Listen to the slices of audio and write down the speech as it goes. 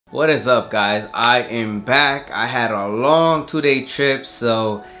What is up, guys? I am back. I had a long 2-day trip,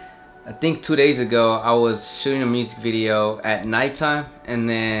 so I think 2 days ago I was shooting a music video at nighttime, and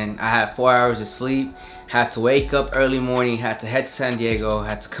then I had 4 hours of sleep, had to wake up early morning, had to head to San Diego,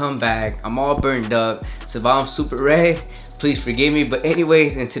 had to come back. I'm all burned up, so if I'm super red, please forgive me. But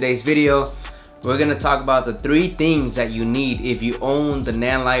anyways, in today's video we're gonna talk about the 3 things that you need if you own the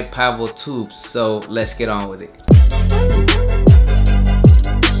Nanlite Pavotubes. So let's get on with it.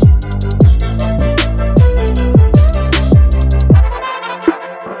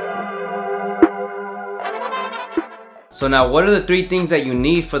 So now, what are the 3 things that you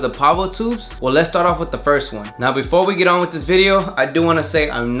need for the Pavotubes? Well, let's start off with the first one. Now, before we get on with this video, I do want to say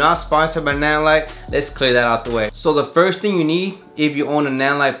I'm not sponsored by Nanlite. Let's clear that out the way. So the first thing you need if you own a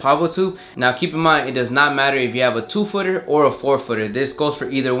Nanlite Pavotube, now keep in mind, it does not matter if you have a 2-footer or a 4-footer. This goes for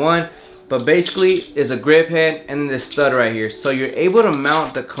either one. But basically, it's a grip head and this stud right here. So you're able to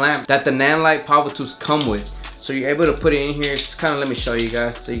mount the clamp that the Nanlite Pavotubes come with. So you're able to put it in here. Just kind of let me show you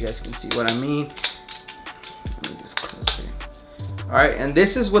guys so you guys can see what I mean. Alright, and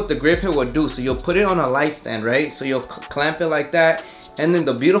this is what the grip head will do. So you'll put it on a light stand, right? So you'll clamp it like that. And then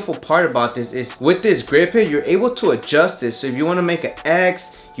the beautiful part about this is with this grip head, you're able to adjust it. So if you want to make an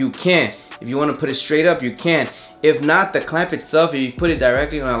X, you can. If you want to put it straight up, you can. If not, the clamp itself, if you put it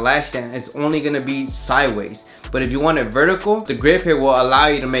directly on a light stand, it's only going to be sideways. But if you want it vertical, the grip head will allow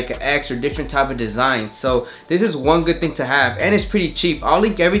you to make an X or different type of designs. So this is one good thing to have, and it's pretty cheap. I'll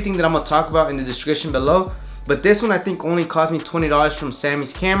link everything that I'm going to talk about in the description below. But this one I think only cost me $20 from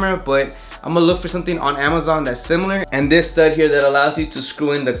Sammy's Camera, but I'm gonna look for something on Amazon that's similar. And this stud here that allows you to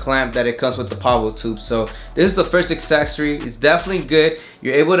screw in the clamp that it comes with the Pavotube. So this is the first accessory. It's definitely good.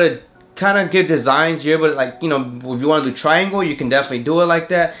 You're able to kind of give designs. You're able to, like, you know, if you want to do triangle, you can definitely do it like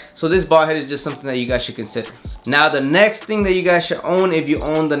that. So this ball head is just something that you guys should consider. Now the next thing that you guys should own if you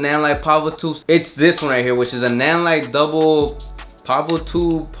own the Nanlite Pavotubes, it's this one right here, which is a Nanlite double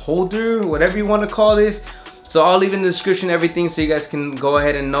Pavotube holder, whatever you want to call this. So I'll leave in the description everything so you guys can go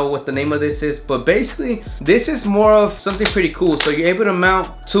ahead and know what the name of this is. But basically, this is more of something pretty cool. So you're able to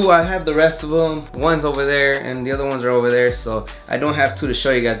mount 2. I have the rest of them. One's over there and the other ones are over there. So I don't have 2 to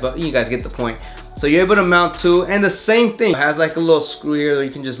show you guys, but you guys get the point. So you're able to mount 2, and the same thing, it has like a little screw here where you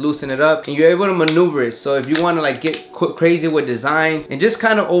can just loosen it up and you're able to maneuver it. So if you want to like get crazy with designs and just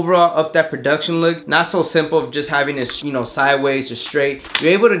kind of overall up that production look, not so simple of just having this, you know, sideways or straight,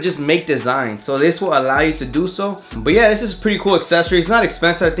 you're able to just make designs. So this will allow you to do so. But yeah, this is a pretty cool accessory. It's not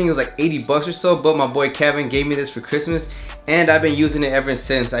expensive. I think it was like 80 bucks or so, but my boy Kevin gave me this for Christmas and I've been using it ever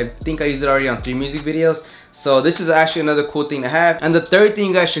since. I think I used it already on 3 music videos. So this is actually another cool thing to have. And the third thing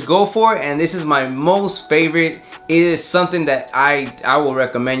you guys should go for, and this is my most favorite, it is something that I will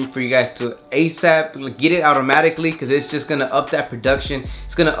recommend for you guys to ASAP get it automatically, because it's just gonna up that production.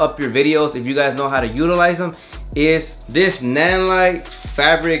 It's gonna up your videos if you guys know how to utilize them. Is this Nanlite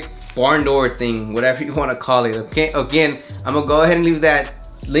fabric barn door thing, whatever you want to call it. Okay, again, I'm gonna go ahead and leave that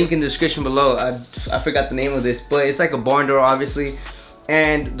link in the description below. I forgot the name of this, but it's like a barn door, obviously.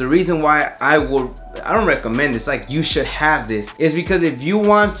 And the reason why I don't recommend this, like you should have this, is because if you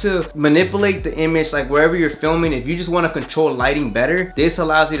want to manipulate the image, like wherever you're filming, if you just want to control lighting better, this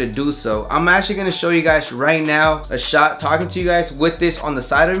allows you to do so. I'm actually going to show you guys right now a shot talking to you guys with this on the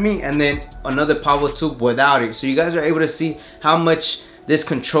side of me, and then another Pavotube without it, so you guys are able to see how much this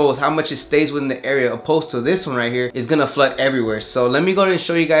controls, how much it stays within the area, opposed to this one right here is gonna flood everywhere. So let me go ahead and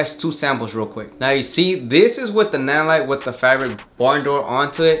show you guys 2 samples real quick. Now you see, this is with the Nanlite with the fabric barn door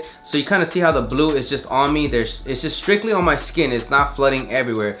onto it. So you kind of see how the blue is just on me. It's just strictly on my skin. It's not flooding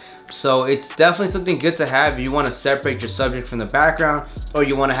everywhere. So it's definitely something good to have if you want to separate your subject from the background, or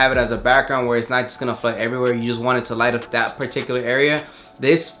you want to have it as a background where it's not just gonna flood everywhere. You just want it to light up that particular area.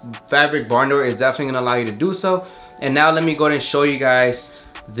 This fabric barn door is definitely gonna allow you to do so. And now let me go ahead and show you guys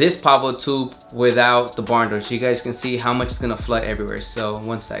this Pavotube without the barn door, so you guys can see how much it's gonna flood everywhere. So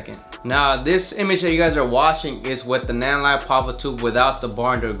 1 second. Now this image that you guys are watching is with the Nanlite Pavotube without the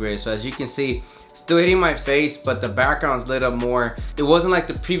barn door grid. So as you can see, still hitting my face, but the background's lit up more. It wasn't like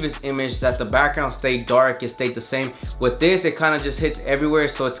the previous image that the background stayed dark, it stayed the same. With this, it kind of just hits everywhere,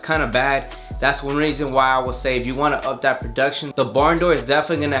 so it's kind of bad. That's one reason why I would say if you want to up that production, the barn door is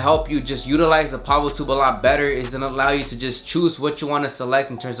definitely going to help you just utilize the Pavotube a lot better. It's going to allow you to just choose what you want to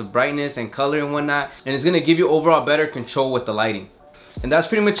select in terms of brightness and color and whatnot, and it's going to give you overall better control with the lighting. And that's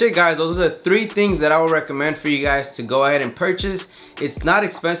pretty much it, guys. Those are the 3 things that I would recommend for you guys to go ahead and purchase. It's not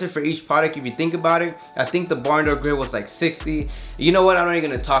expensive for each product if you think about it. I think the barn door grill was like $60. You know what, I'm not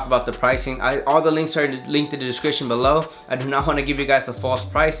even gonna talk about the pricing. All the links are linked in the description below. I do not want to give you guys a false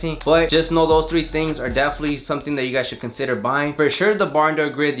pricing, but just know those 3 things are definitely something that you guys should consider buying. For sure the barn door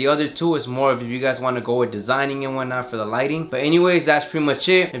grill, the other 2 is more of if you guys want to go with designing and whatnot for the lighting. But anyways, that's pretty much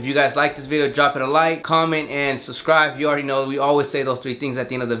it. If you guys like this video, drop it a like, comment, and subscribe. You already know we always say those 3 things at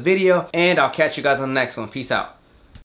the end of the video, and I'll catch you guys on the next one. Peace out.